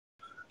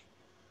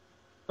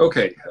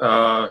Okay,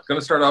 going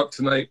to start out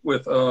tonight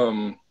with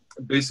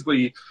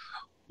basically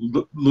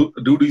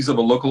duties of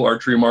a local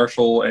archery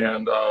marshal,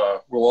 and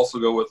we'll also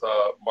go with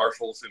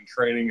marshals in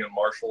training and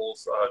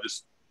marshals,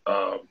 just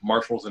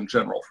marshals in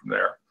general from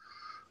there.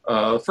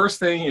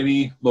 First thing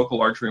any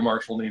local archery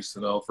marshal needs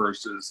to know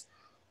first is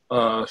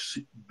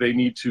they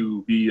need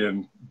to be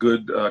in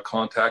good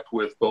contact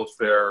with both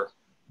their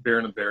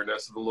baron and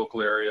baroness of the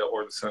local area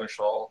or the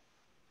seneschal,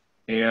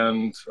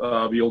 and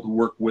be able to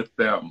work with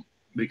them,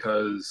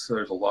 because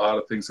there's a lot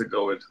of things that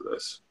go into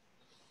this.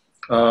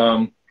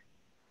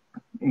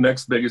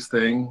 Next biggest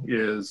thing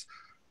is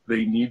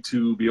they need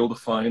to be able to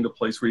find a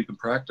place where you can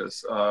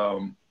practice.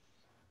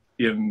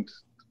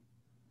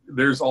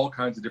 There's all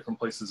kinds of different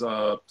places.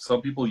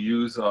 Some people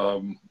use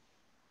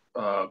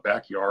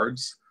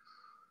backyards.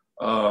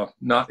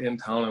 Not in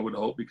town, I would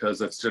hope, because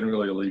that's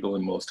generally illegal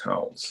in most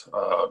towns.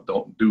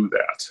 Don't do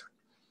that.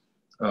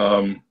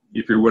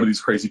 If you're one of these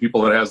crazy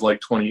people that has like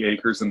 20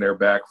 acres in their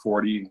back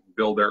 40,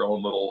 build their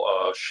own little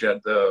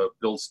shed to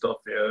build stuff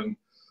in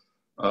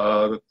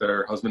that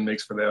their husband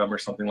makes for them or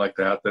something like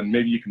that, then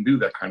maybe you can do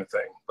that kind of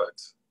thing,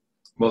 but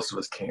most of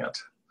us can't.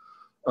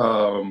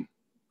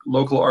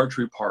 Local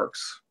archery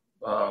parks.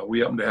 We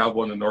happen to have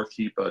one in North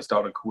Keep. It's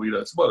down in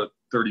Coweta. It's about a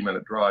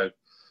 30-minute drive,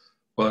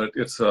 but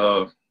it's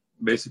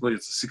basically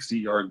it's a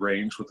 60-yard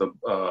range with a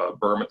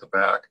berm at the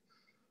back.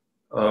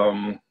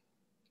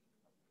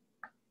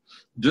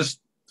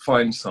 Just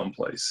find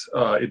someplace.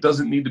 It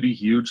doesn't need to be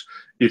huge.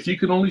 If you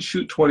can only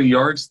shoot 20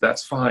 yards,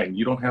 that's fine.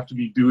 You don't have to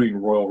be doing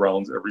royal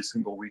rounds every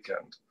single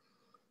weekend.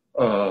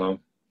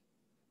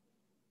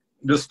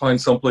 Just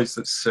find someplace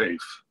that's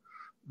safe.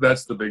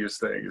 That's the biggest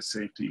thing, is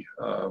safety.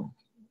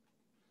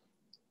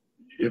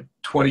 If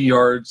 20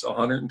 yards,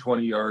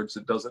 120 yards,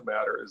 it doesn't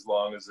matter, as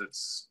long as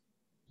it's,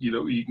 you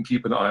know, you can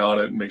keep an eye on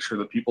it and make sure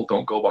that people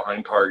don't go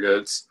behind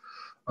targets.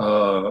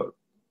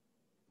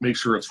 Make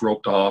sure it's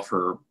roped off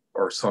or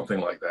something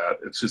like that.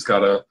 It's just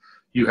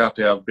you have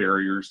to have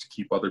barriers to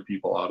keep other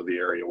people out of the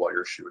area while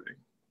you're shooting.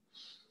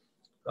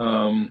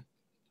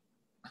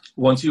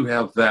 Once you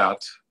have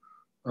that,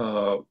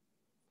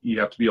 you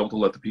have to be able to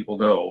let the people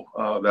know.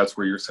 That's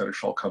where your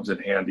seneschal comes in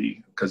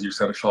handy, because your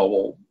seneschal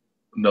will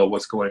know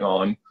what's going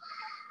on.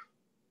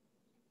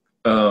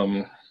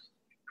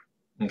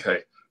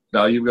 Okay,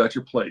 now you've got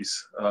your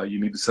place. You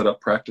need to set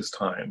up practice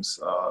times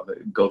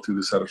that go through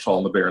the seneschal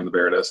and the baron and the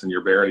baroness and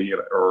your barony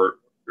or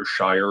your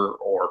shire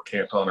or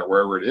canton or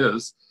wherever it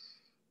is,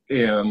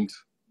 and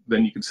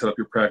then you can set up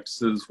your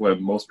practices when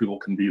most people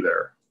can be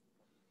there.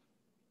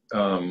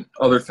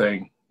 Other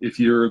thing, if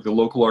you're the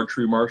local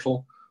archery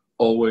marshal,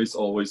 always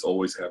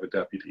have a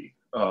deputy.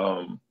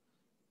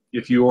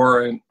 If you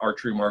are an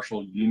archery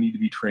marshal, you need to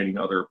be training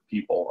other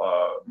people.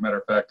 Matter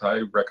of fact,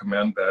 I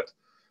recommend that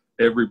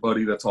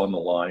everybody that's on the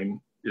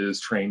line is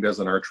trained as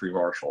an archery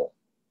marshal.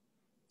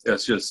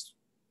 It's just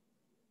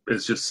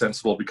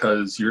sensible,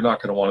 because you're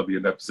not going to want to be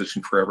in that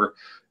position forever.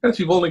 And if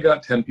you've only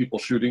got 10 people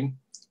shooting,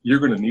 you're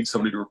going to need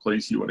somebody to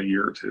replace you in a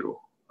year or two.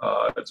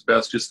 It's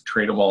best just to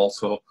train them all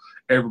so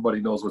everybody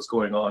knows what's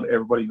going on.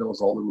 Everybody knows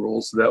all the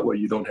rules. So that way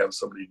you don't have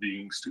somebody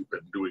being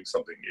stupid and doing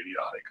something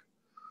idiotic.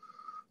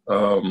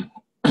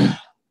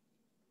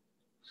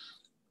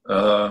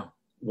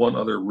 One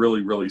other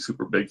really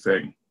super big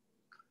thing: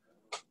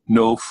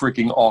 no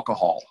freaking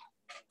alcohol.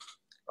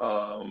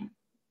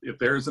 If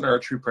there's an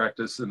archery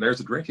practice and there's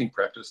a drinking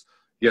practice,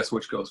 guess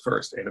which goes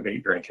first? And it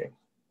ain't drinking.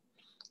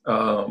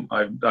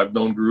 I've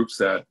known groups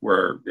that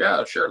were,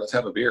 yeah, sure, let's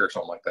have a beer or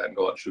something like that and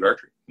go out and shoot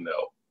archery.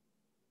 No,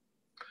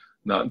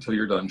 not until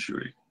you're done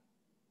shooting.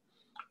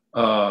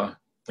 After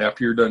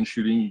you're done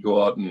shooting, you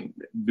go out and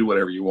do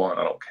whatever you want.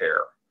 I don't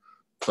care.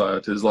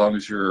 But as long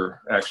as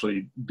you're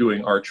actually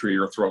doing archery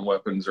or throwing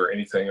weapons or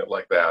anything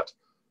like that,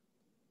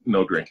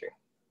 no drinking.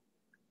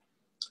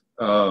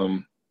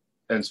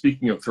 And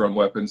speaking of throwing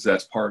weapons,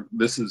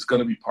 this is going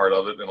to be part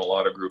of it in a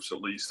lot of groups,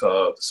 at least.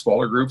 The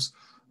smaller groups,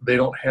 they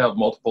don't have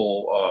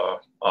multiple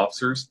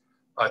officers.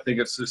 I think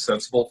it's just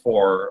sensible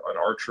for an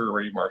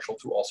archery marshal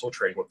to also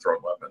train with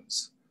thrown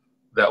weapons.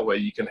 That way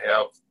you can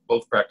have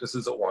both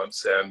practices at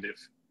once, and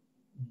if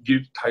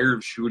you get tired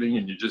of shooting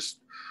and you just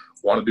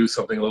want to do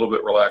something a little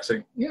bit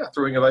relaxing, yeah,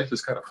 throwing a knife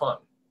is kind of fun.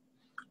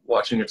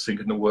 Watching it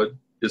sink in the wood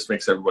just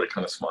makes everybody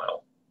kind of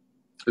smile,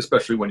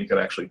 especially when you can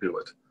actually do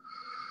it.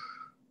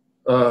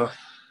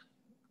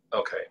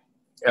 Okay,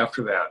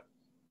 after that,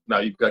 now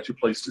you've got your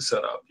place to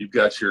set up. You've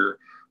got your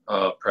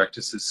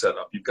practices set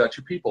up. You've got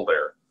your people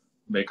there.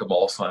 Make them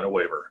all sign a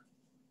waiver.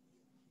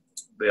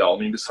 They all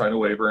need to sign a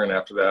waiver, and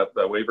after that,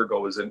 that waiver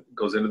goes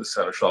into the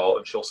seneschal,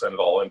 and she'll send it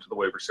all into the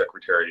waiver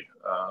secretary.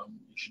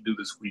 You should do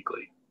this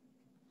weekly.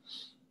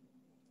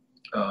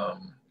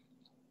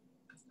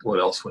 What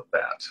else with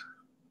that?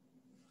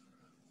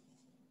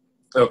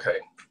 Okay,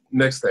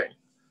 next thing.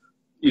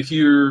 If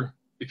you're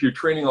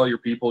training all your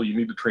people, you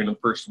need to train them,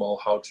 first of all,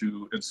 how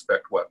to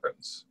inspect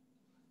weapons.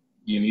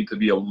 You need to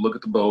be able to look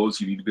at the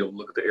bows. You need to be able to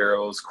look at the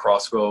arrows,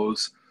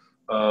 crossbows.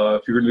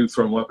 If you're going to do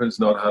thrown weapons,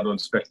 know how to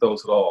inspect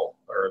those at all,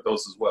 or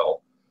those as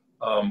well.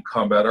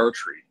 Combat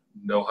archery.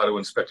 know how to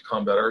inspect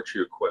combat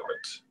archery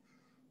equipment.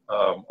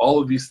 All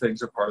of these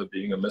things are part of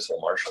being a missile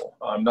marshal.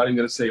 I'm not even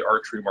going to say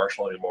archery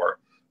marshal anymore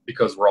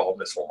because we're all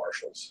missile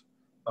marshals.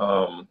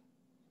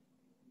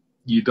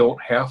 You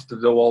don't have to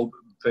know all the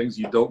things.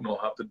 You don't know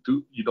how to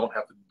do. You don't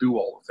have to do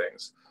all the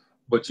things,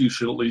 but you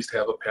should at least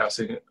have a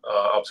passing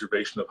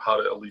observation of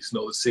how to at least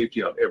know the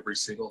safety on every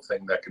single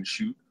thing that can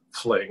shoot,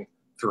 fling,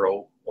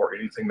 throw, or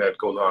anything that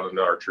goes on in an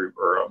archery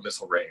or a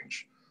missile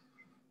range.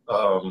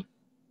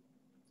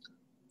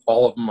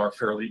 All of them are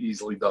fairly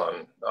easily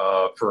done.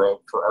 For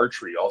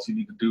archery, all you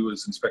need to do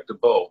is inspect a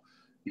bow.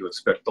 You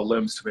inspect the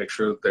limbs to make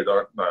sure that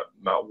they're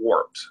not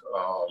warped.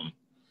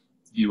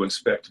 You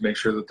inspect to make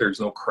sure that there's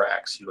no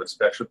cracks. You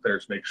inspect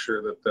that make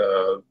sure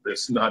that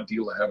it's not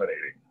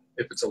delaminating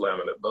if it's a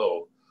laminate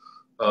bow.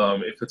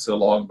 If it's a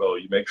long bow,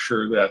 you make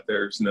sure that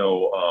there's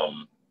no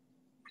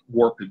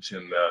warpage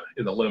in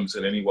the limbs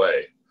in any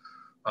way.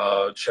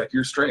 Check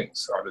your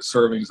strings. Are the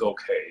servings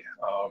okay?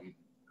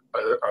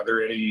 Are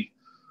there any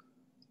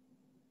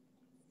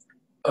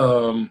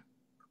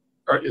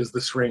is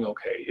the string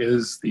okay?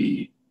 Is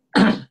the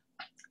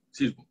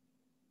excuse me,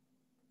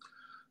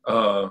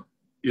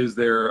 is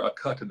there a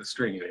cut in the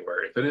string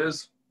anywhere? If it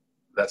is,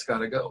 that's got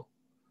to go.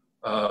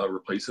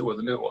 Replace it with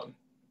a new one.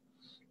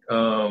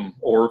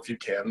 Or if you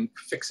can,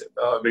 fix it.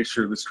 Make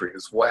sure the string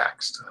is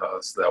waxed,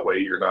 so that way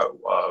you're not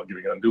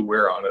giving undue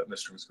wear on it and the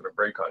string's going to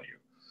break on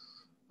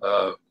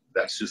you.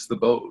 That's just the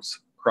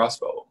bows.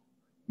 Crossbow.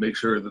 Make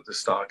sure that the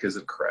stock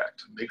isn't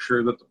cracked. Make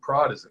sure that the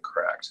prod isn't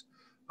cracked.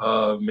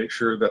 Make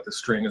sure that the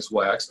string is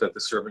waxed, that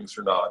the servings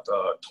are not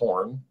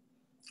torn.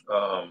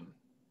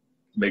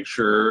 Make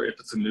sure if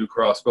it's a new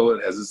crossbow,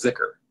 it has a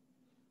zicker.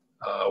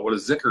 What a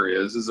zicker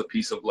is a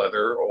piece of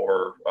leather,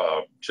 or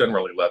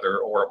generally leather,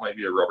 or it might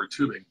be a rubber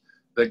tubing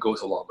that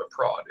goes along the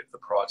prod. If the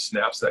prod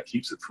snaps, that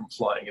keeps it from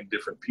flying in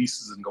different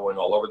pieces and going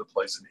all over the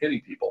place and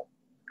hitting people.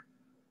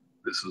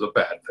 This is a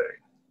bad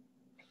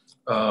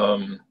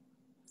thing.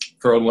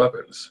 Throwing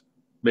weapons.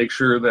 Make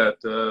sure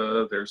that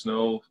there's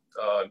no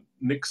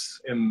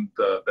nicks in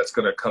that's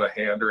going to cut a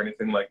hand or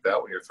anything like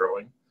that when you're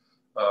throwing.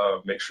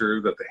 Make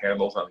sure that the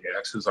handles on the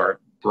axes aren't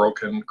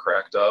broken,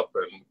 cracked up,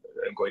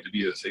 and going to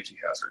be a safety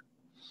hazard.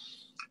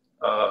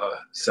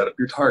 Set up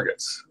your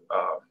targets.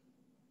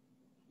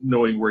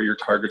 Knowing where your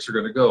targets are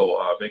going to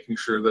go, making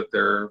sure that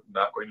they're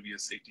not going to be a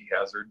safety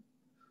hazard.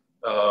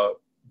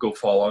 Go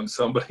fall on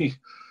somebody.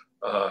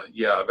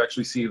 Yeah, I've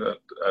actually seen an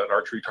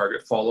archery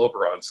target fall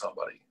over on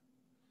somebody.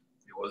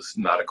 It was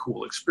not a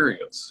cool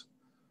experience.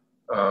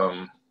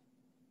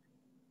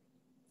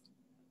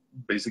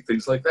 Basic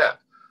things like that.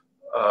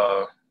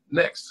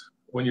 Next,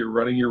 when you're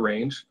running your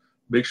range,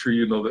 make sure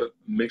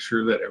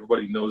that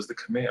everybody knows the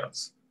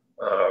commands.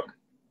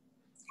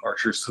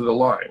 Archers to the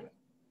line.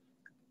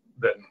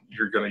 Then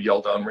you're going to yell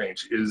down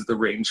range. Is the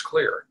range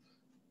clear?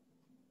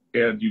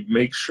 And you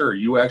make sure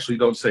you actually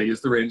don't say,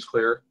 is the range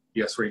clear?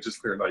 Yes, range is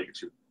clear, now you can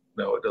shoot.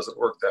 No, it doesn't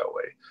work that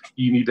way.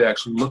 You need to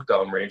actually look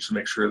down range to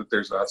make sure that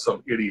there's not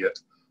some idiot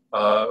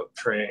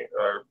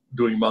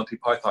doing Monty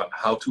Python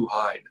how to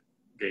hide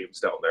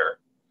games down there.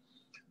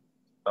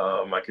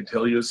 I can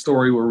tell you a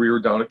story where we were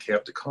down at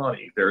Camp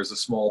Takani. There's a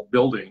small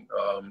building.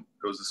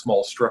 There was a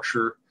small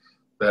structure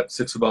that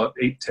sits about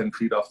 8-10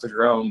 feet off the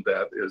ground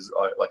that is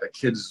like a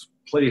kid's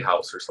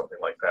playhouse or something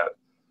like that.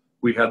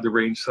 We had the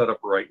range set up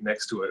right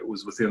next to it. It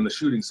was within the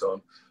shooting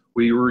zone.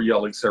 We were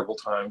yelling several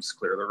times,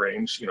 clear the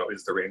range,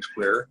 is the range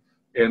clear?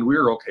 And we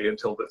were okay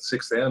until the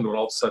sixth end, when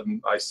all of a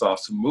sudden I saw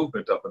some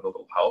movement up in the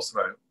little house,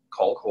 and I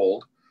called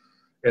hold.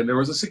 And there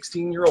was a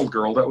 16-year-old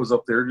girl that was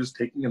up there just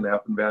taking a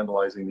nap and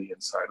vandalizing the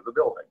inside of the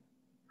building.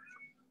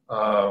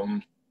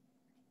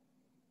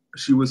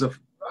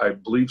 I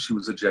believe she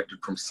was ejected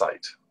from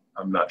site.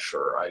 I'm not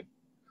sure.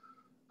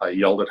 I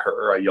yelled at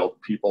her. I yelled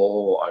at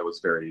people. I was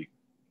very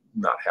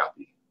not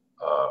happy.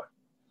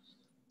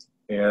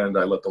 And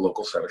I let the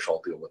local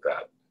seneschal deal with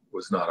that.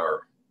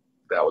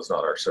 That was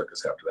not our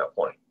circus after that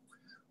point.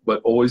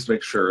 But always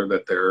make sure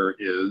that there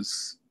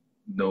is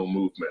no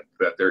movement,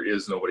 that there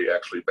is nobody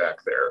actually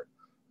back there.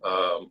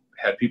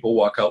 Had people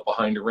walk out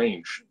behind a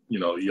range,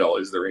 yell,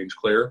 is the range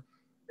clear?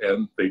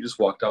 And they just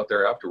walked out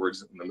there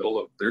afterwards in the middle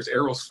of, there's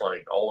arrows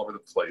flying all over the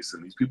place,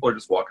 and these people are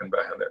just walking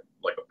behind there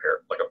like a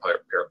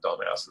pair of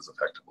dumbasses,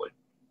 effectively.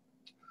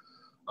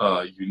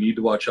 You need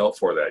to watch out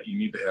for that. You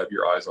need to have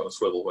your eyes on a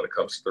swivel when it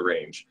comes to the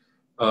range.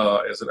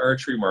 As an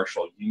archery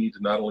marshal, you need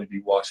to not only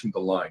be watching the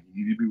line,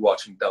 you need to be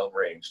watching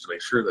downrange to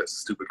make sure that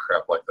stupid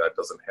crap like that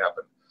doesn't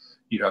happen.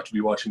 You have to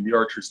be watching the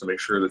archers to make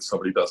sure that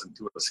somebody doesn't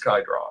do a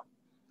sky draw.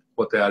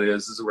 What that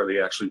is where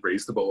they actually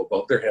raise the bow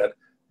above their head,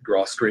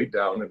 draw straight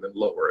down, and then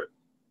lower it.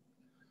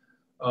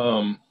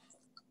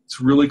 It's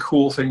a really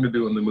cool thing to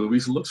do in the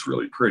movies. It looks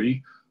really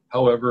pretty.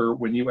 However,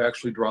 when you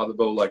actually draw the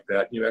bow like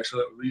that, you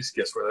actually at least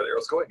guess where that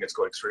arrow's going. It's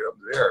going straight up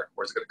in the air.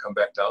 Where's it going to come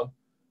back down?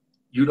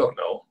 You don't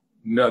know.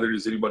 Neither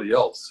does anybody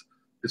else.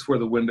 It's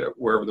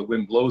wherever the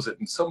wind blows it,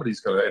 and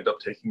somebody's going to end up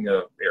taking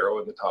an arrow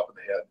in the top of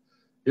the head.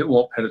 It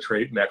won't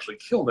penetrate and actually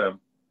kill them,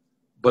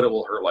 but it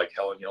will hurt like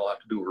hell, and you'll have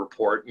to do a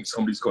report, and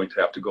somebody's going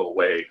to have to go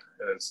away,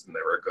 and it's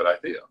never a good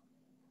idea.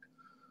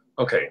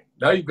 Okay,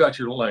 now you've got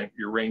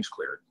your range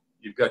cleared.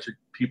 You've got your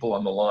people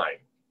on the line.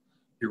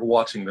 You're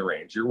watching the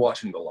range. You're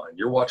watching the line.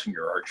 You're watching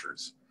your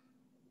archers.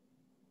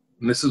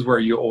 And this is where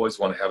you always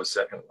want to have a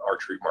second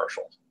archery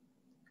marshal.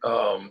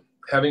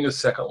 Having a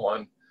second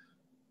one,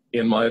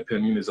 in my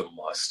opinion, is a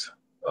must.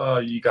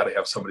 You got to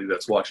have somebody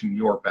that's watching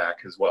your back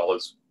as well,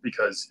 as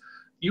because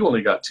you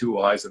only got two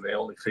eyes and they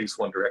only face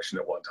one direction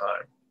at one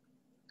time.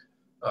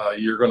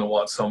 You're going to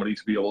want somebody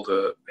to be able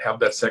to have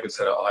that second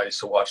set of eyes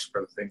to watch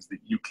for the things that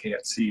you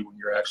can't see when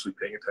you're actually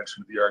paying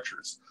attention to the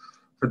archers.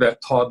 For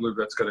that toddler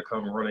that's going to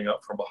come running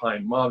up from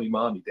behind, mommy,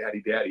 mommy,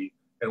 daddy, daddy,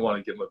 and want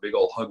to give them a big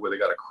old hug where they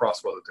got a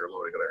crossbow that they're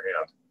loading in their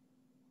hand.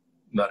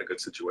 Not a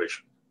good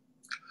situation.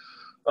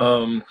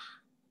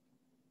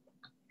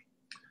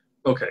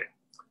 Okay,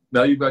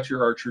 now you've got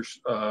your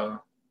archers.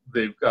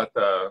 They've got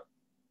the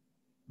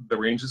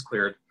range is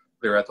cleared.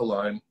 They're at the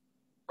line.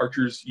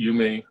 Archers, you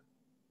may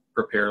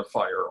prepare to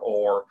fire,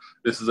 or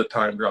this is a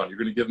timed round. You're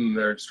going to give them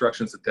their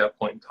instructions at that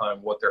point in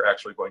time, what they're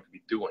actually going to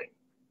be doing.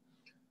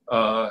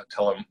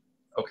 Tell them,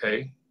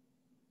 okay,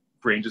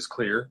 range is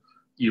clear.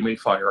 You may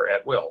fire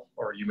at will,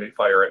 or you may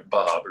fire at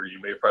Bob, or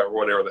you may fire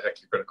whatever the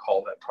heck you're going to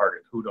call that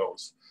target. Who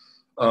knows?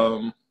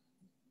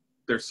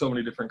 There's so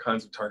many different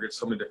kinds of targets,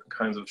 so many different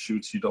kinds of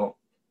shoots.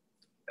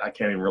 I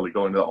can't even really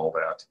go into all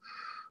that.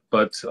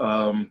 But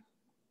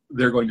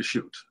they're going to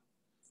shoot.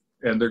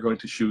 And they're going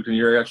to shoot, and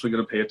you're actually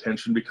going to pay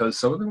attention because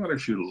some of them are going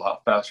to shoot a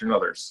lot faster than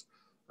others.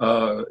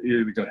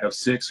 You're going to have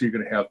 6, or you're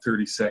going to have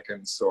 30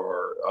 seconds,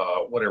 or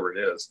whatever it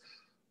is.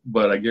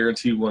 But I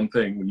guarantee one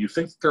thing, when you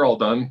think that they're all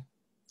done,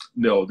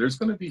 no, there's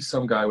going to be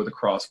some guy with a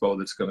crossbow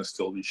that's going to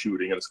still be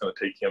shooting, and it's going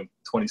to take him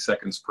 20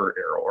 seconds per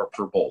arrow or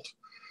per bolt.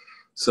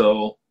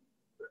 So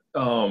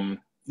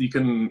you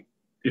can,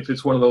 if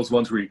it's one of those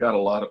ones where you got a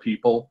lot of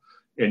people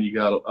and you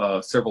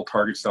got several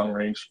targets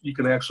downrange, you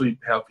can actually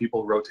have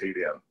people rotate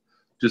in.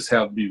 Just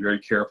have to be very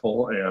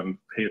careful and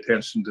pay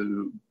attention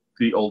to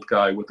the old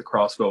guy with the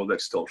crossbow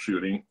that's still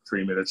shooting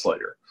 3 minutes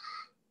later.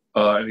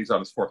 And he's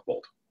on his 4th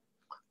bolt.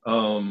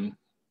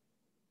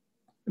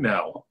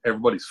 Now,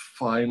 everybody's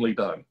finally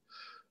done.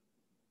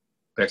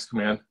 Next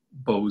command,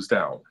 bows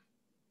down.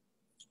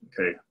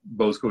 Okay,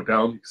 bows go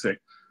down. You can say,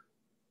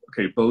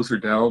 okay, bows are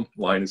down,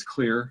 line is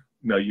clear.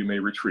 Now you may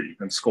retrieve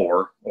and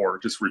score, or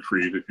just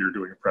retrieve if you're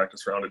doing a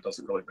practice round. It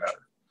doesn't really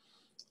matter.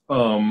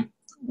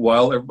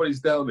 While everybody's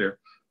down there,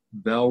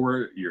 now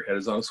your head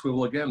is on a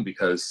swivel again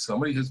because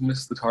somebody has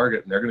missed the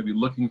target and they're going to be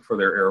looking for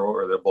their arrow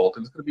or their bolt,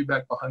 and it's going to be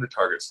back behind the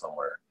target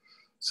somewhere.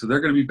 So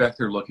they're going to be back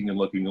there looking and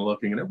looking and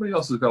looking, and everybody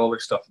else has got all their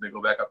stuff, and they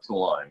go back up to the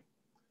line.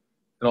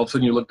 And all of a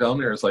sudden you look down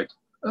there, it's like,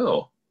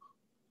 oh,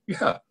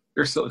 yeah,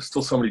 there's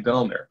still somebody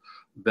down there.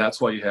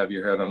 That's why you have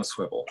your head on a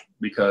swivel,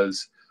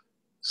 because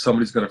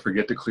somebody's going to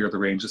forget to clear the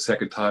range a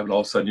second time, and all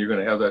of a sudden you're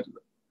going to have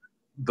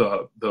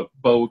the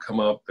bow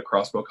come up, the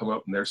crossbow come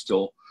up, and there's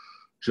still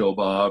Joe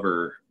Bob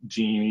or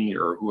Jeannie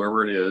or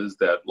whoever it is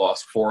that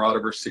lost 4 out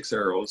of her 6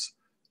 arrows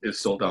is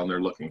still down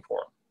there looking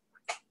for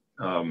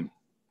them.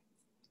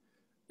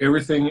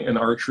 Everything in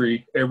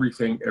archery,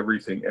 everything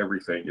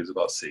is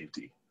about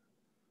safety.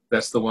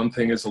 That's the one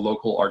thing as a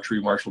local archery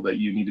marshal that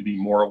you need to be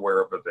more aware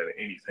of than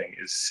anything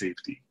is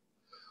safety.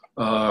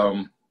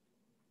 Well,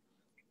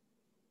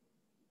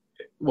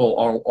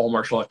 all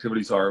martial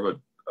activities are, but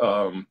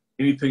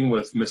anything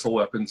with missile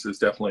weapons is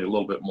definitely a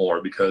little bit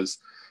more, because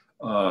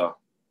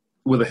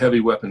with a heavy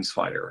weapons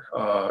fighter,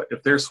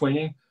 if they're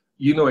swinging,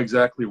 you know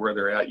exactly where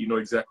they're at, you know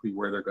exactly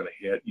where they're going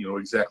to hit, you know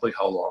exactly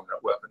how long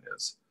that weapon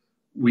is.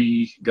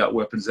 We got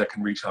weapons that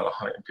can reach out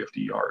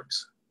 150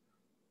 yards.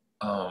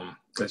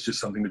 That's just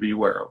something to be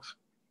aware of.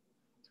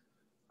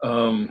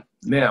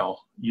 Now,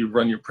 you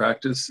run your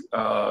practice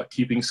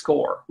keeping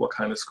score. What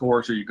kind of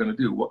scores are you going to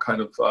do? What kind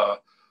of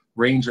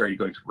range are you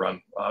going to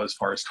run as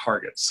far as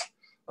targets?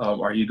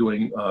 Are you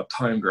doing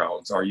timed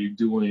rounds? Are you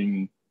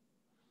doing,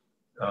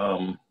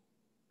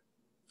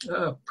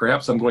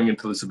 perhaps I'm going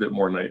into this a bit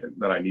more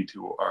than I need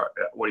to.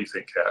 What do you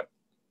think, Kat?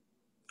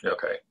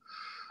 Okay.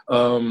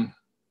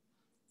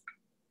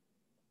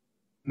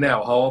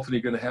 Now, how often are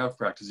you going to have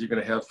practice? You're going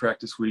to have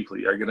practice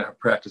weekly. Are you going to have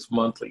practice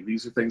monthly?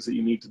 These are things that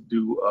you need to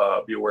do,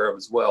 be aware of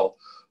as well.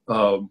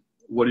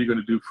 What are you going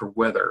to do for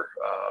weather?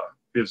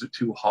 Is it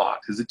too hot?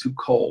 Is it too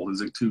cold?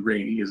 Is it too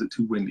rainy? Is it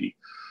too windy?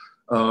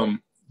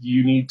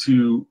 You need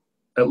to,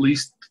 at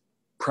least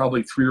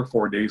probably 3 or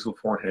 4 days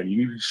beforehand, you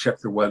need to check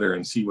the weather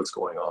and see what's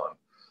going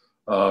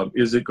on.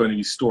 Is it going to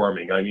be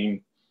storming? I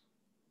mean,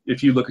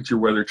 if you look at your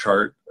weather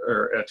chart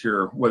or at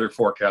your weather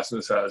forecast and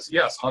it says,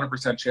 yes,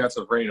 100% chance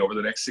of rain over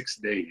the next 6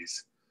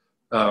 days,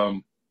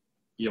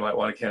 you might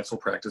want to cancel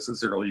practice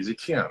as early as you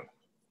can.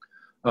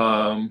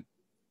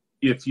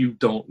 If you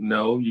don't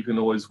know, you can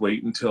always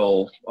wait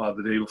until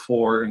the day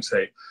before and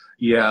say,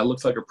 yeah, it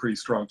looks like a pretty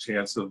strong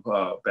chance of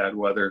bad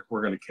weather.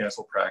 We're going to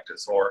cancel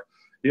practice. Or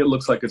it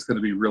looks like it's going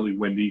to be really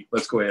windy.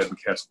 Let's go ahead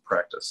and cancel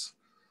practice.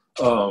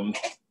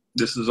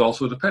 This is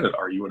also dependent.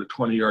 Are you at a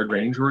 20-yard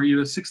range or are you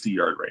at a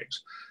 60-yard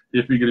range?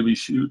 If you're going to be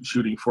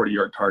shooting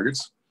 40-yard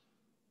targets,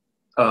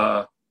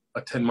 a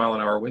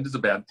 10-mile-an-hour wind is a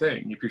bad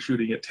thing. If you're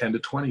shooting at 10 to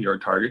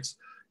 20-yard targets,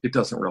 it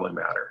doesn't really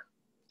matter.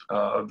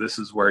 This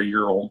is where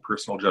your own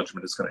personal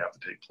judgment is going to have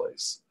to take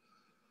place.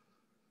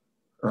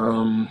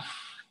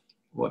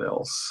 What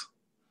else?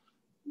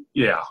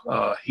 Yeah,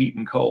 heat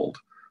and cold.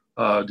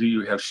 Do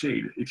you have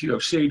shade? If you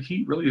have shade,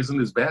 heat really isn't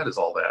as bad as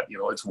all that. You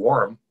know, it's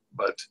warm,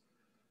 but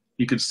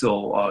you can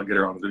still get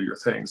around and do your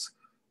things.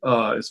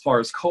 As far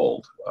as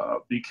cold,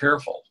 be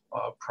careful.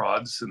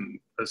 Prods, and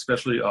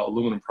especially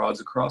aluminum prods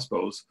and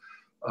crossbows,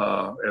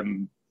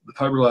 and the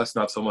fiberglass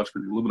not so much,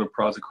 but the aluminum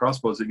prods and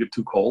crossbows, they get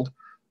too cold,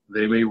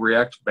 they may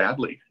react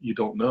badly. You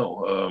don't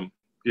know.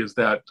 Is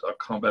that a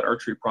combat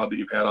archery prod that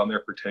you've had on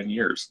there for 10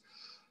 years?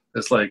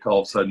 It's like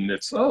all of a sudden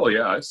it's, oh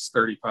yeah, it's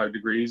 35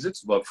 degrees,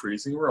 it's above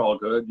freezing, we're all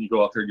good. And you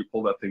go out there and you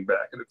pull that thing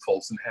back and it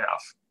folds in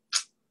half.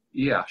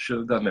 Yeah, should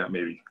have done that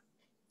maybe.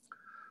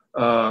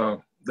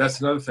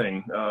 That's another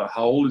thing.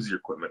 How old is your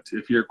equipment?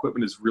 If your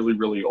equipment is really,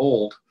 really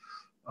old,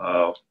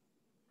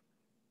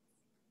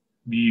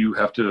 you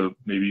have to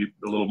maybe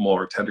a little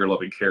more tender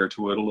loving care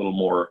to it,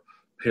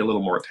 pay a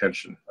little more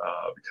attention,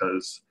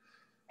 because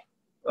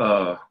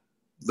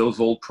those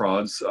old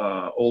prods,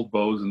 old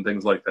bows and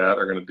things like that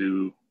are going to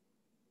do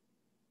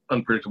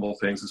unpredictable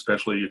things,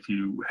 especially if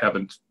you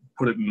haven't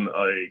put it in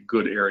a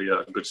good area,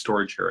 a good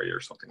storage area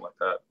or something like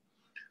that.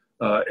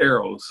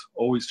 Arrows,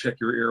 always check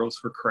your arrows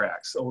for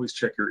cracks. Always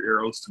check your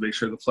arrows to make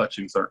sure the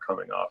fletchings aren't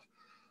coming off.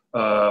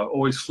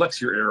 Always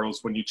flex your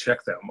arrows when you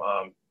check them.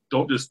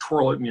 Don't just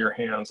twirl it in your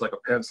hands like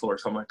a pencil or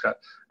something like that.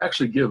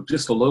 Actually give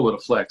just a little bit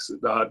of flex.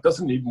 It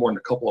doesn't need more than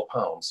a couple of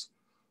pounds.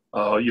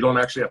 You don't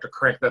actually have to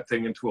crank that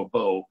thing into a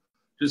bow.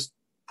 Just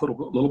put a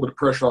little bit of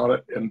pressure on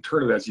it and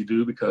turn it as you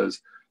do,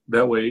 because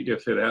that way,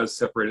 if it has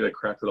separated and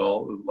cracked at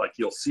all, like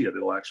you'll see it,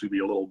 it'll actually be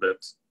a little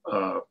bit,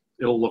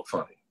 it'll look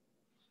funny.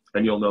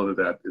 And you'll know that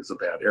that is a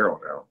bad arrow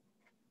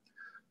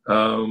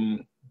now.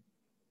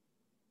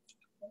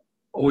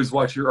 Always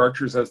watch your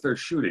archers as they're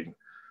shooting.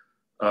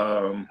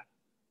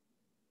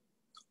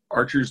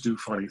 Archers do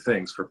funny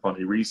things for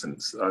funny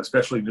reasons,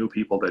 especially new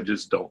people that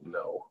just don't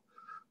know.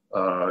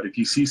 If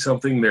you see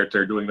something that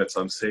they're doing that's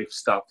unsafe,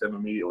 stop them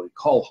immediately.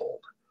 Call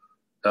hold.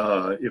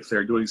 If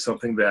they're doing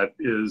something that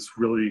is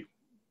really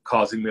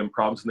causing them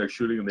problems in their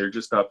shooting and they're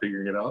just not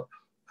figuring it out,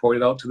 point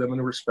it out to them in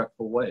a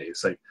respectful way.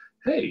 Say,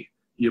 hey,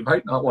 you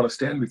might not want to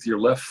stand with your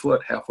left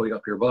foot halfway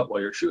up your butt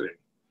while you're shooting.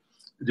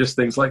 Just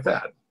things like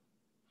that.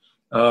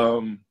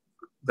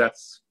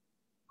 That's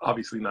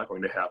obviously not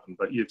going to happen,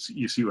 but you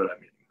see what I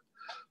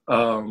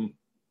mean.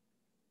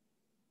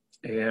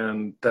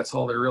 And that's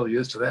all there really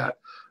is to that.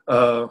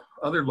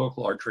 Other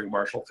local archery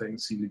marshal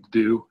things you need to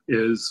do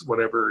is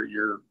whenever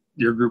your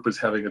group is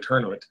having a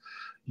tournament,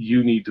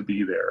 you need to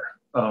be there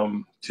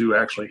to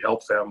actually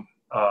help them,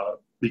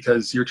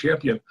 because your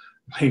champion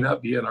may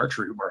not be an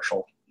archery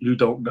marshal. You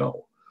don't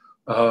know.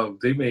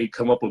 They may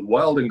come up with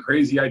wild and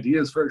crazy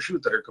ideas for a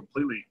shoot that are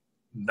completely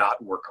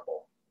not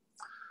workable.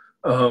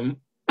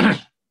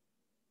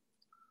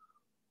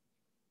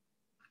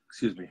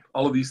 Excuse me.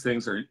 All of these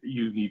things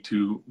you need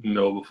to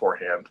know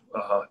beforehand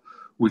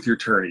with your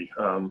tourney.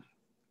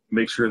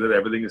 Make sure that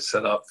everything is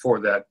set up for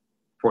that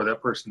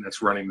person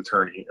that's running the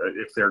tourney,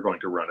 if they're going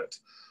to run it.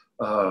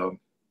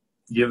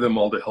 Give them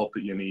all the help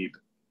that you need.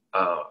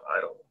 I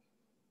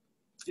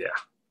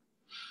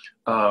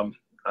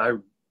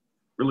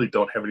really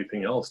don't have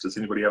anything else. Does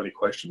anybody have any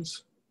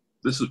questions?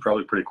 This is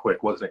probably pretty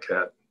quick, wasn't it,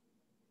 Kat?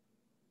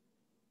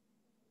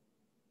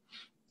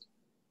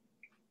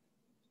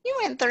 You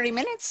went 30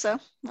 minutes, so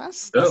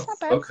that's not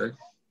bad. Okay.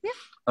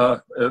 Yeah.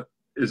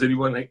 Is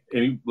anyone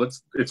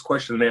it's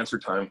question and answer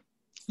time.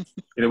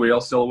 Anybody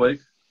else still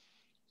awake?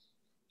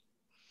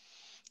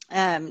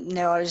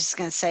 No, I was just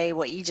going to say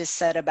what you just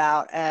said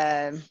about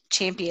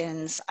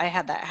champions. I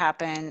had that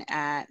happen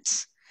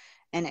at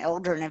an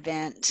Eldrin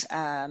event.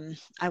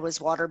 I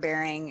was water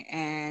bearing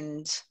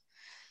and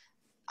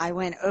I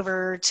went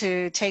over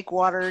to take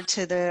water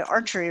to the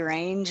archery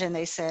range and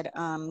they said,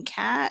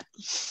 Kat,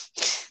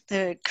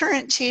 the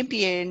current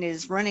champion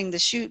is running the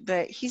shoot,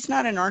 but he's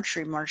not an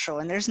archery marshal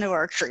and there's no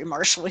archery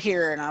marshal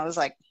here. And I was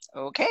like,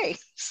 okay.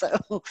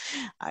 So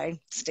I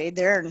stayed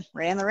there and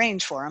ran the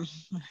range for him.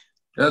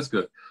 That's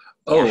good.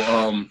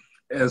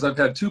 As I've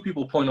had two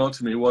people point out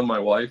to me, one, my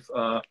wife,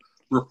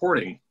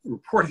 reporting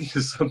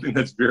is something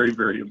that's very,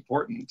 very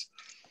important.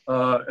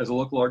 As a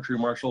local archery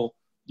marshal,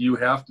 you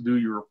have to do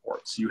your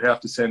reports. You have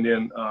to send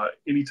in,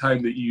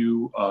 anytime that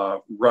you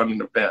run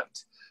an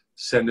event,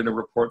 send in a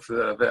report for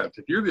that event.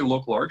 If you're the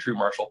local archery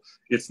marshal,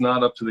 it's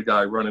not up to the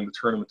guy running the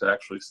tournament to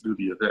actually do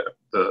the event,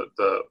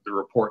 the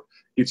report.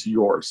 It's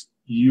yours.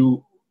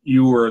 You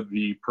are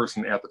the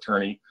person at the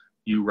tourney.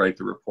 You write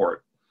the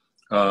report.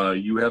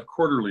 You have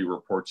quarterly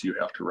reports you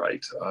have to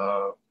write.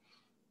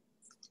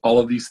 All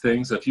of these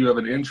things, if you have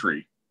an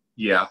injury,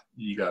 yeah,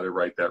 you got to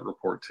write that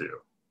report too.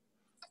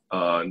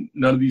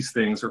 None of these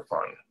things are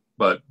fun,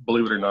 but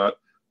believe it or not,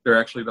 they're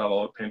actually not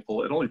all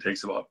painful. It only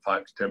takes about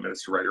 5 to 10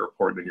 minutes to write a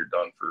report, and then you're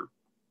done for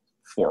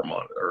 4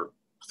 months or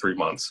 3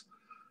 months.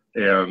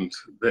 And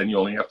then you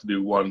only have to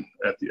do one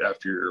after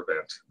your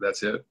event.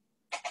 That's it.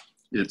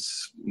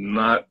 It's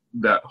not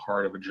that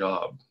hard of a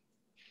job.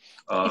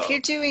 If you're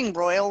doing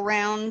royal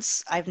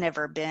rounds, I've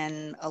never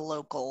been a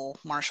local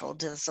marshal.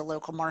 Does the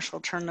local marshal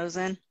turn those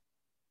in?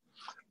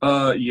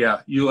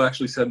 Yeah, you'll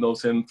actually send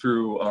those in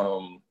through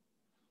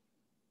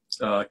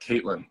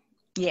Caitlin.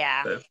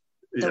 Yeah, the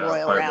Yeah, if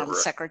royal I round remember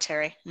it.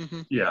 secretary.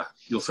 Mm-hmm. Yeah,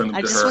 you'll send them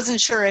I to just her. wasn't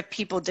sure if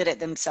people did it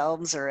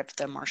themselves or if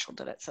the marshal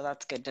did it, so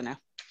that's good to know.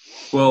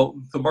 Well,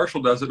 the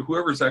marshal does it.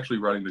 Whoever's actually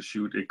running the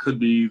shoot, it could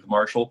be the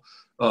marshal.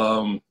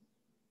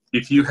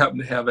 If you happen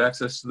to have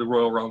access to the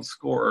royal round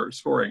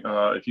scoring,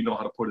 if you know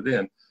how to put it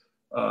in,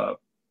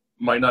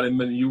 might not have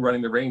been you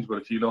running the range,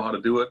 but if you know how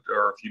to do it,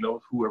 or if you know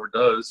whoever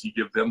does, you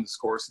give them the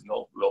scores and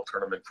they'll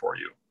turn them in for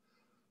you.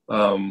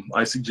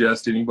 I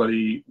suggest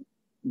anybody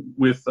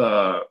with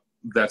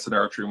that's an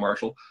archery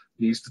marshal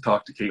needs to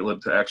talk to Caitlin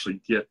to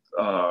actually get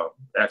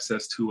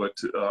access to it,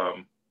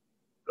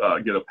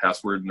 get a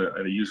password and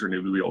a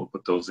username to be able to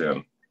put those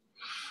in.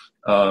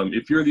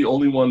 If you're the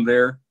only one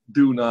there,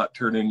 do not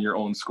turn in your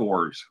own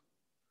scores.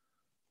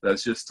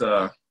 That's just,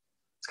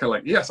 it's kind of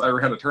like, yes, I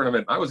ran a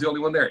tournament. I was the only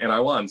one there and I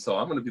won, so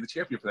I'm going to be the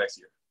champion for next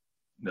year.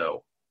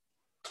 No.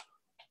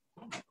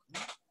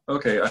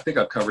 Okay, I think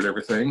I've covered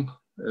everything.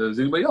 Has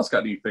anybody else got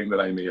anything that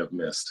I may have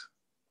missed?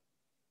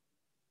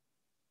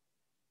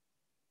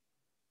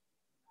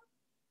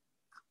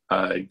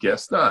 I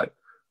guess not.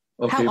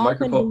 Okay, how often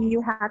microphone. do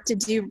you have to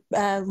do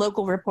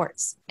local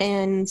reports?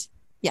 And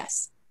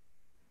yes.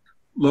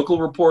 Local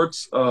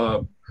reports,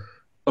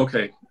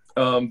 okay.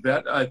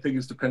 That I think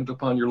is dependent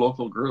upon your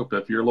local group.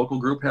 If your local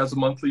group has a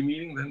monthly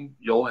meeting, then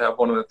you'll have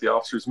one at the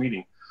officers'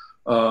 meeting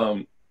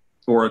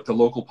or at the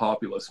local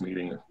populace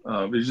meeting.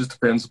 It just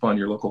depends upon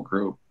your local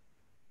group.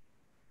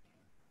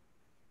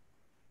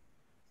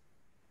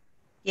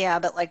 Yeah,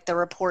 but like the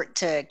report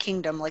to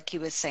Kingdom, like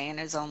you was saying,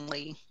 is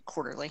only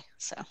quarterly.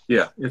 So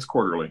yeah, it's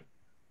quarterly.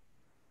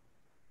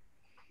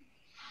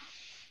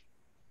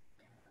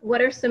 What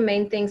are some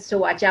main things to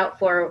watch out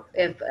for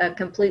if a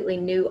completely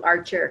new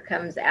archer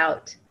comes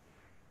out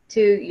to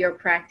your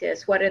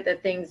practice? What are the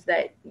things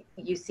that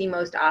you see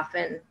most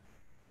often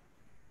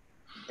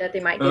that they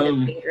might do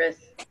that's dangerous?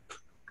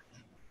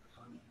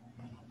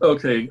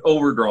 Okay,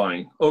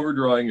 overdrawing.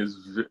 Overdrawing is,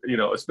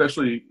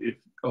 especially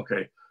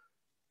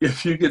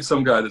if you get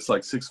some guy that's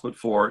like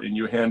 6'4" and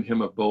you hand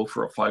him a bow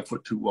for a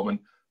 5'2" woman,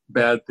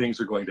 bad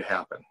things are going to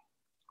happen.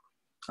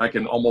 I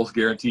can almost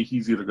guarantee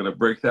he's either going to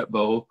break that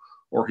bow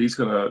or he's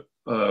going to,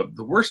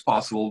 the worst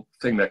possible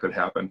thing that could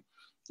happen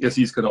is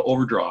he's going to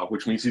overdraw,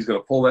 which means he's going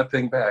to pull that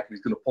thing back and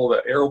he's going to pull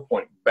that arrow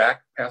point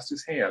back past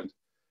his hand,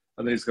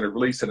 and then he's going to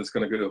release and it's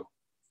going to go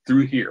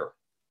through here.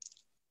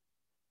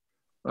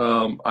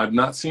 I've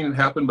not seen it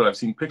happen, but I've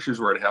seen pictures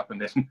where it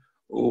happened, and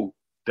oh,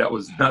 that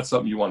was not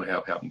something you want to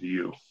have happen to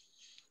you.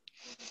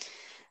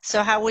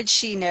 So how would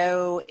she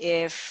know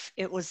if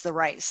it was the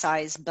right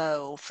size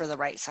bow for the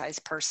right size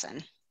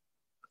person?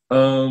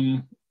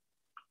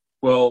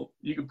 Well,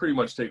 you can pretty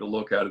much take a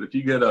look at it. If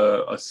you get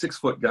a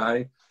 6-foot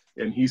guy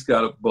and he's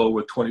got a bow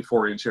with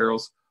 24-inch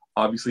arrows,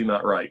 obviously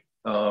not right.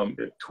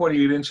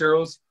 28-inch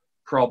arrows,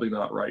 probably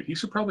not right. He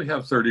should probably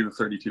have 30 to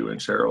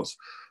 32-inch arrows.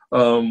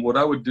 What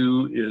I would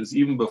do is,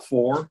 even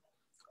before,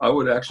 I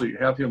would actually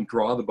have him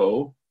draw the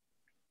bow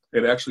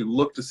and actually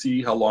look to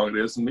see how long it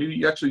is, and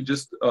maybe actually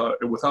just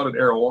without an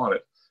arrow on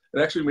it,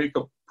 and actually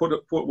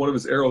put one of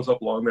his arrows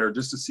up along there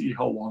just to see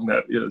how long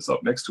that is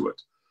up next to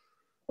it.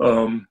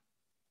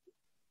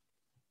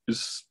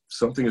 Just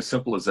something as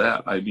simple as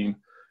that. I mean,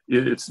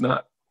 it's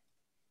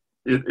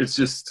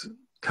just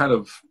kind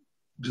of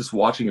just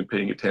watching and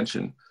paying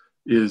attention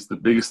is the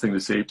biggest thing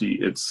to safety.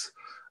 It's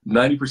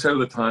 90% of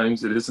the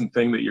times it isn't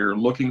thing that you're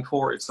looking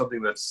for. It's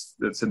something that's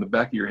in the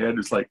back of your head.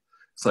 It's like,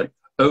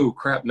 oh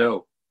crap,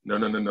 no,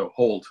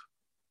 hold.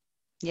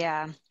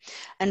 Yeah.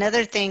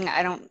 Another thing,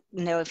 I don't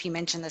know if you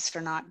mentioned this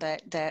or not,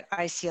 but that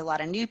I see a lot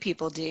of new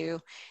people do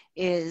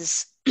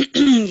is,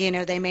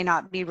 they may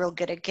not be real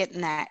good at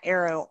getting that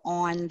arrow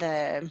on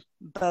the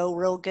bow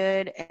real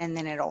good, and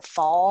then it'll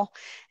fall.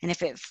 And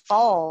if it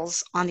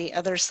falls on the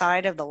other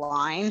side of the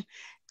line,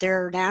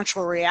 their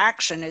natural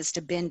reaction is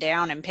to bend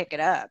down and pick it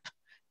up.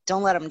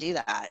 Don't let them do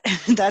that.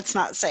 That's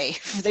not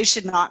safe. They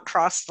should not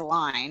cross the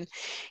line.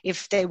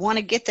 If they want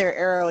to get their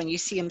arrow and you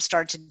see them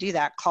start to do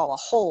that, call a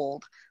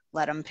hold,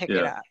 let them pick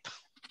it up.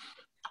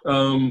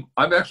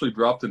 I've actually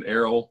dropped an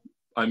arrow.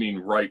 I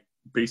mean,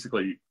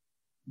 basically,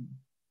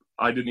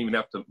 I didn't even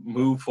have to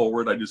move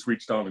forward. I just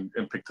reached down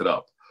and picked it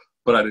up,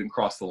 but I didn't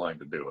cross the line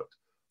to do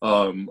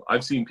it.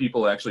 I've seen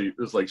people actually, it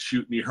was like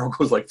shooting, the arrow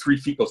goes like 3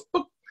 feet, goes,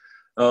 boop,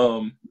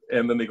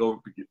 and then they go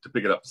to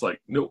pick it up. It's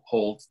like, no,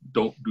 hold,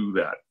 don't do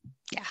that.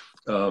 Yeah.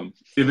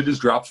 If it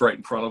just drops right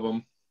in front of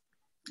them,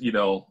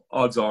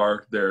 odds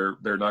are they're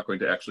not going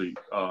to actually,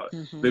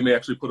 they may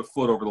actually put a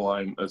foot over the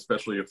line,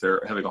 especially if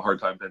they're having a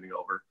hard time bending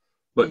over,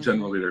 but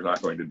generally they're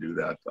not going to do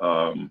that.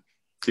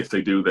 If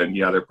they do, then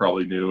yeah, they're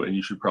probably new, and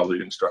you should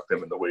probably instruct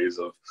them in the ways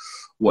of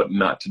what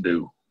not to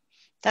do.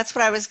 That's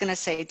what I was going to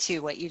say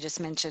too, what you just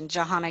mentioned,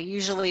 Johanna.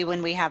 Usually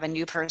when we have a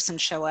new person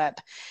show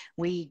up,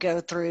 we go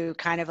through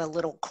kind of a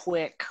little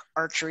quick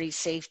archery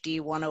safety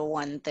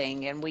 101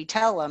 thing, and we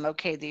tell them,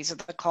 okay, these are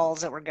the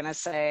calls that we're going to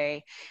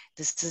say.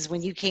 This is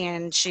when you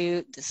can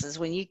shoot. This is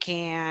when you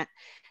can't.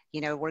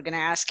 You know, we're going to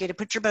ask you to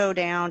put your bow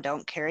down.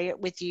 Don't carry it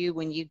with you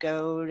when you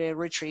go to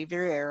retrieve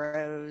your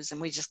arrows.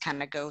 And we just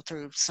kind of go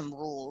through some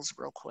rules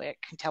real quick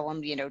and tell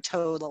them, you know,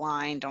 toe the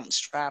line, don't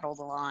straddle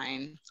the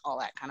line, all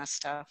that kind of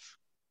stuff.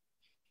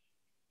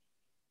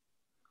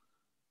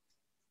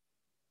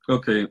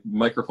 Okay,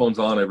 microphone's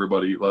on,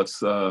 everybody.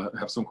 Let's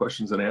have some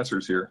questions and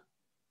answers here.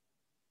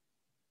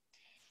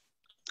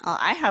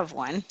 I have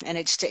one, and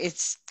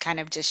it's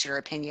kind of just your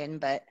opinion,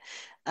 but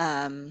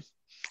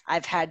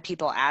I've had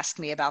people ask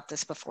me about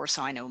this before,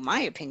 so I know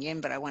my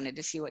opinion, but I wanted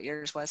to see what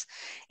yours was.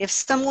 If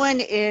someone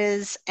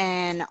is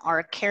an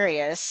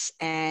Archerius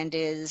and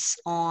is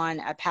on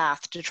a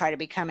path to try to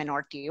become an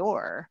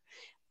Artior,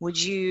 would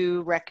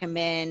you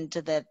recommend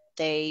that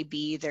they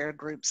be their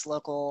group's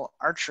local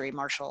archery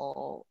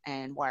marshal,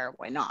 and why or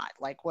why not?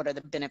 Like, what are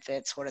the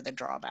benefits? What are the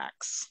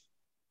drawbacks?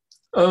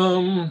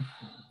 I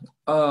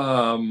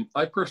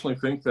personally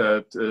think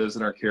that as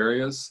an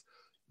Archerius,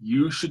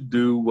 you should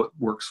do what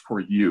works for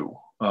you.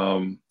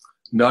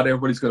 Not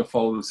everybody's going to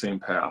follow the same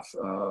path.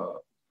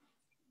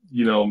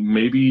 You know,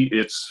 maybe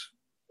it's,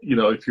 you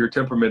know, if your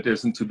temperament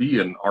isn't to be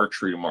an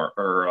archery not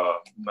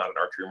an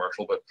archery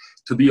marshal, but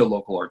to be a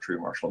local archery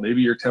marshal.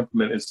 Maybe your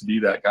temperament is to be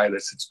that guy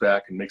that sits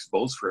back and makes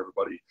bows for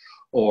everybody,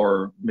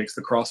 or makes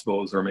the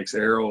crossbows, or makes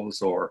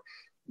arrows, or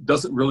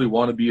doesn't really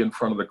want to be in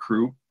front of the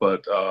crew,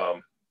 but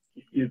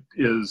it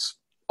is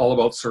all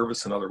about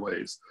service in other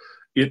ways.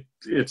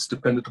 It's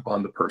dependent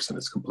upon the person.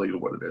 It's completely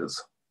what it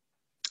is.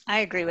 I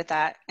agree with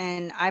that.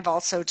 And I've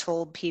also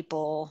told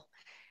people,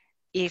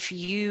 if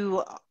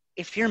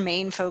your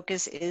main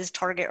focus is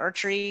target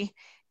archery,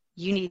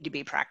 you need to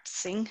be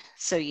practicing.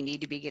 So you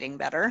need to be getting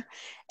better.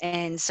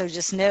 And so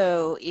just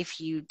know,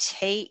 if you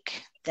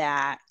take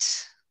that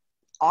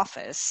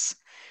office,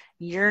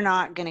 you're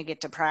not going to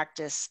get to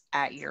practice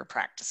at your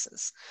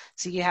practices.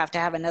 So you have to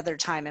have another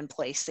time and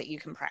place that you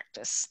can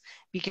practice,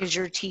 because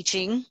you're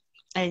teaching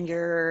and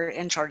you're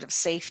in charge of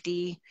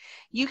safety.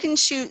 You can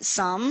shoot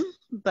some,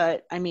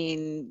 but I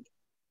mean,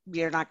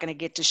 you're not going to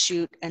get to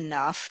shoot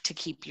enough to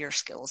keep your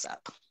skills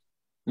up.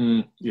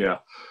 Yeah,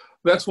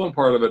 that's one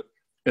part of it,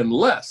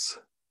 unless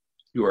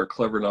you are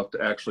clever enough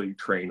to actually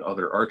train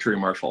other archery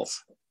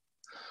marshals.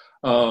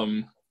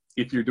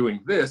 If you're doing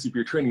this, if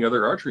you're training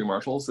other archery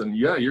marshals, then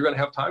yeah, you're going to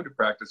have time to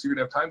practice. You're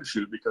going to have time to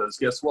shoot, because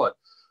guess what?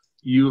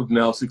 You've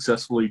now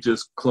successfully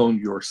just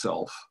cloned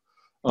yourself.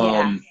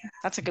 Yeah,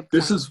 that's a good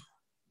point.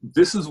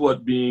 This is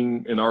what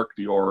being an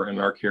Arctior and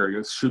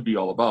Archerius should be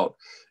all about,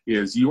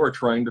 is you are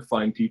trying to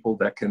find people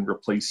that can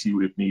replace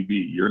you if need be.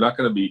 You're not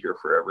going to be here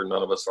forever.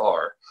 None of us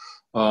are.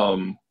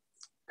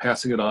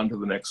 Passing it on to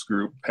the next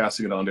group,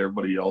 passing it on to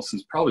everybody else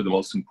is probably the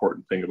most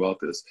important thing about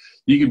this.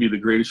 You can be the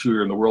greatest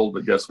shooter in the world,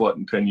 but guess what?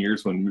 In 10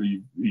 years,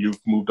 when you've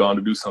moved on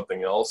to do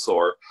something else,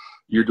 or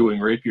you're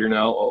doing rapier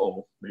now,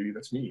 oh, maybe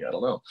that's me, I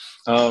don't know.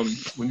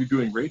 When you're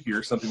doing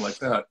rapier, something like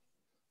that,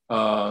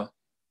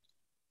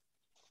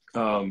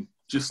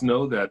 just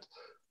know that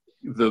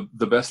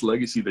the best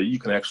legacy that you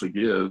can actually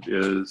give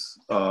is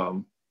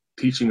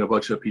teaching a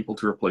bunch of people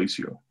to replace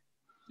you.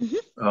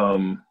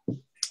 Mm-hmm.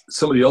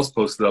 Somebody else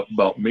posted up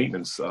about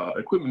maintenance.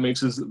 Equipment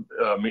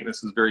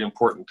maintenance is very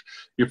important.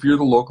 If you're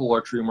the local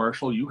archery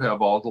marshal, you have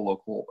all the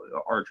local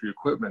archery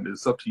equipment.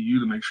 It's up to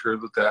you to make sure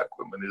that that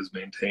equipment is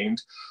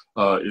maintained,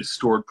 is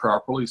stored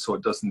properly so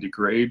it doesn't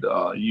degrade.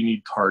 You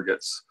need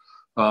targets.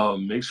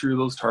 Make sure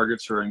those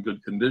targets are in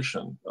good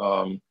condition.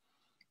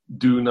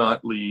 Do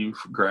not leave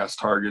grass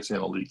targets in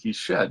a leaky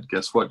shed.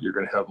 Guess what? You're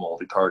going to have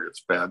moldy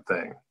targets. Bad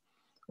thing.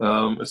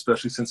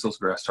 Especially since those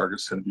grass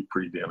targets tend to be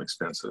pretty damn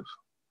expensive.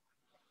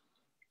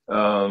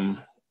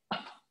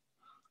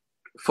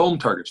 Foam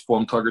targets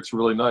are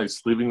really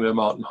nice. Leaving them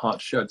out in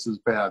hot sheds is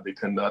bad. They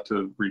tend not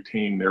to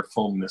retain their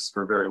foamness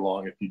for very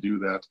long if you do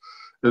that.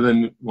 And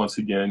then once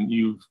again,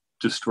 you've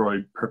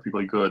destroyed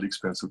perfectly good,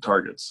 expensive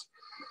targets.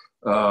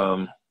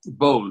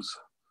 Bows.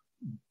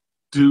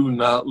 Do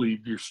not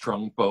leave your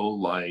strung bow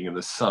lying in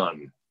the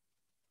sun.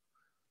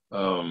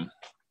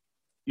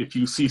 If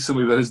you see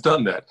somebody that has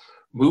done that,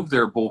 move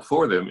their bow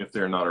for them if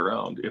they're not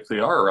around. If they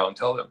are around,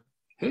 tell them,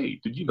 hey,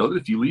 did you know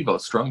that if you leave a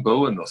strung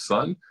bow in the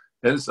sun,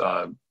 it's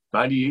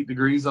 98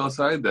 degrees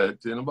outside, that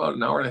in about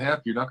an hour and a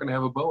half, you're not going to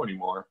have a bow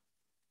anymore.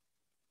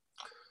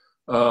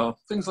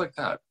 Things like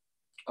that.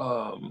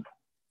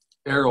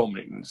 Arrow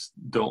maintenance.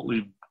 Don't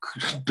leave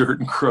dirt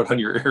and crud on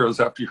your arrows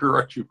after your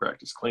archery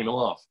practice. Clean them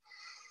off.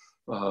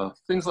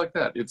 Things like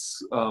that.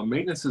 It's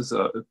maintenance is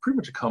pretty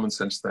much a common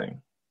sense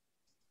thing.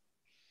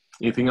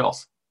 Anything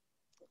else?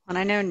 And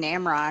I know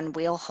Namron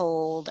will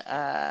hold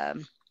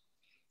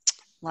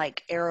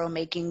like arrow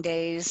making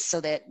days, so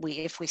that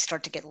if we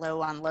start to get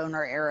low on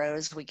loner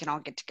arrows, we can all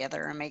get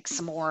together and make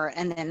some more.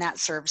 And then that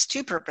serves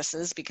two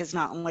purposes, because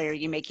not only are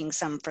you making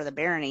some for the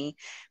barony,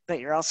 but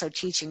you're also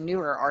teaching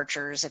newer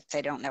archers, if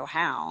they don't know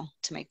how,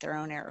 to make their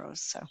own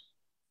arrows. So.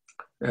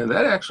 And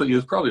that actually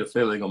is probably a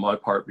failing on my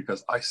part,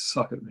 because I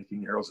suck at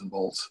making arrows and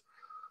bolts.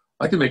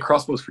 I can make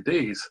crossbows for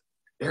days.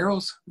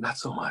 Arrows, not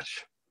so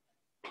much.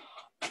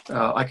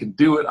 I can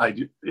do it.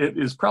 It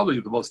is probably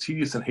the most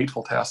tedious and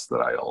hateful task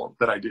that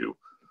I do.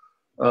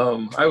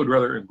 I would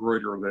rather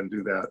embroider than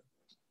do that.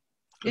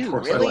 Of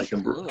course, really? I like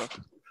embroidery.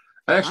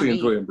 I actually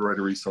enjoy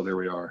embroidery, so there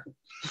we are.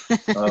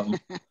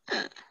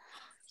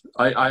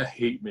 I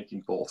hate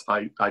making bolts.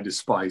 I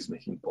despise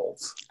making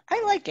bolts.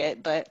 I like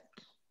it, but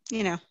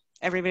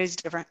everybody's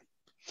different.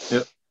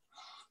 Yep.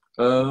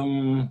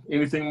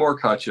 Anything more,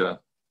 Katja?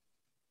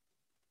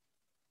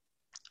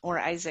 Or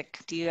Isaac,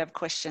 do you have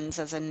questions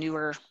as a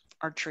newer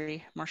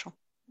archery marshal?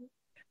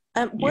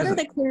 What are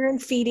the care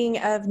and feeding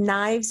of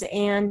knives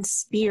and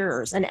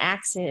spears and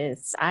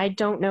axes? I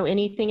don't know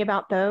anything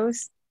about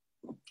those.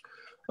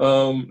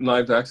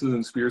 Knives, axes,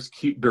 and spears,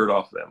 keep dirt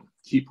off them.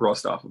 Keep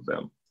rust off of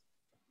them.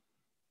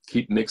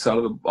 Keep nicks out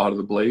of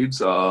the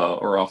blades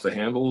or off the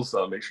handles.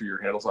 Make sure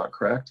your handles aren't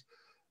cracked.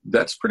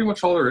 That's pretty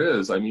much all there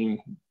is. I mean,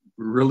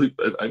 really,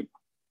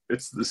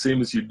 it's the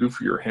same as you do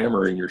for your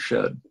hammer in your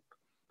shed.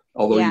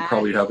 Although you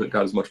probably haven't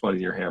got as much money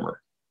in your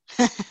hammer.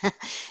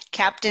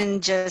 Captain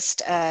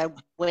just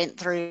went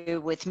through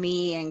with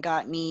me and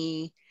got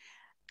me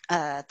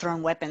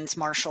thrown weapons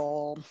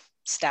marshal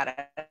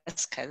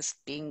status, because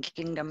being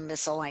Kingdom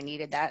Missile, I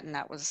needed that, and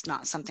that was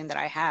not something that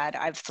I had.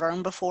 I've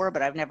thrown before,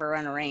 but I've never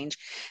run a range.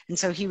 And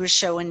so he was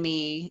showing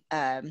me,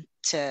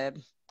 to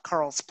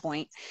Carl's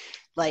point,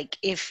 like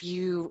if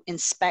you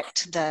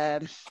inspect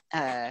the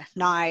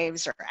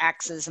knives or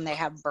axes and they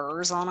have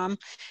burrs on them,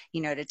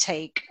 to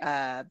take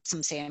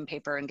some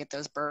sandpaper and get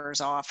those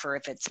burrs off, or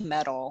if it's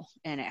metal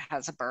and it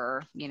has a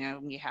burr,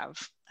 you have,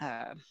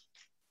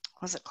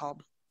 what's it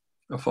called?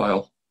 A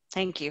file.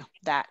 Thank you.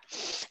 That.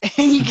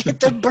 And you get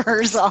the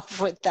burrs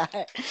off with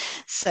that.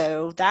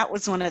 So that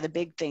was one of the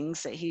big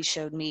things that he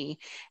showed me.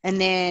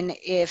 And then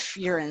if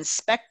you're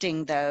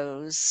inspecting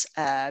those,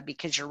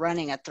 because you're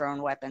running a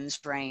thrown weapons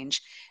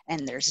range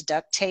and there's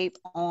duct tape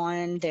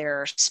on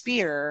their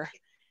spear,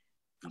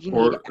 you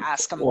need to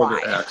ask them why.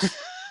 Their axe.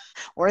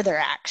 Or their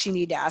axe. You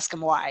need to ask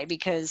them why,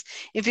 because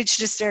if it's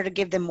just there to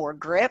give them more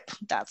grip,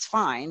 that's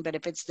fine. But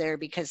if it's there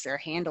because their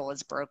handle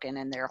is broken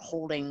and they're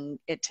holding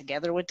it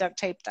together with duct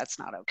tape, that's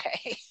not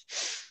okay.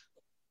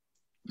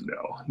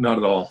 No, not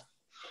at all.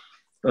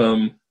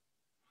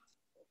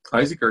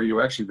 Isaac, are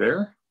you actually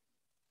there?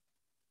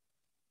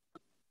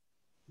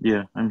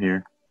 Yeah, I'm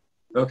here.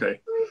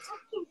 Okay.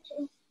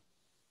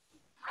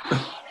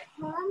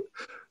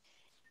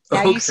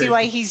 Now you see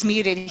why he's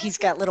muted. He's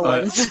got little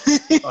ones.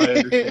 I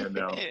understand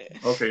now.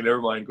 Okay, never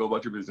mind. Go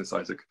about your business,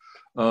 Isaac.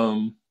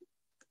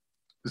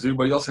 Does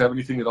anybody else have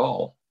anything at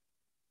all?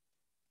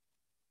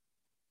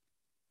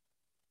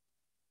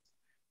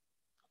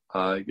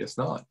 I guess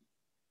not.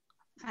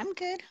 I'm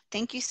good.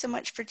 Thank you so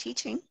much for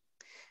teaching.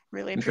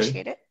 Really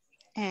appreciate it.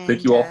 And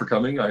thank you all for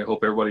coming. I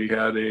hope everybody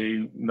had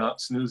a not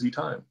snoozy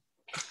time.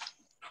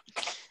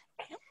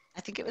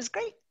 I think it was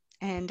great.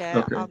 And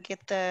I'll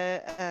get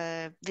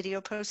the video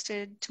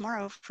posted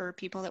tomorrow for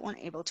people that weren't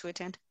able to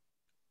attend.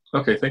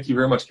 Okay, thank you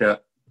very much,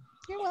 Kat.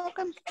 You're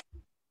welcome.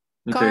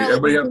 Okay, Carl,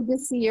 everybody it's good to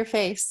see your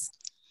face.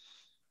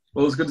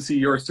 Well, it's good to see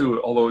yours too,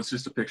 although it's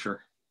just a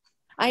picture.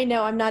 I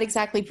know, I'm not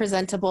exactly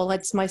presentable.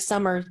 It's my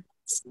summer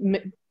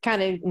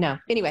kind of, no.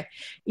 Anyway,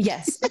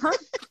 yes.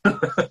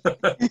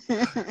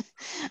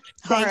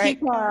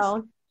 Thank you,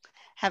 Carl.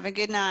 Have a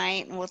good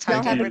night, and we'll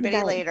talk to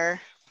everybody later.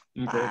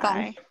 Okay.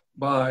 Bye.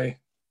 Bye.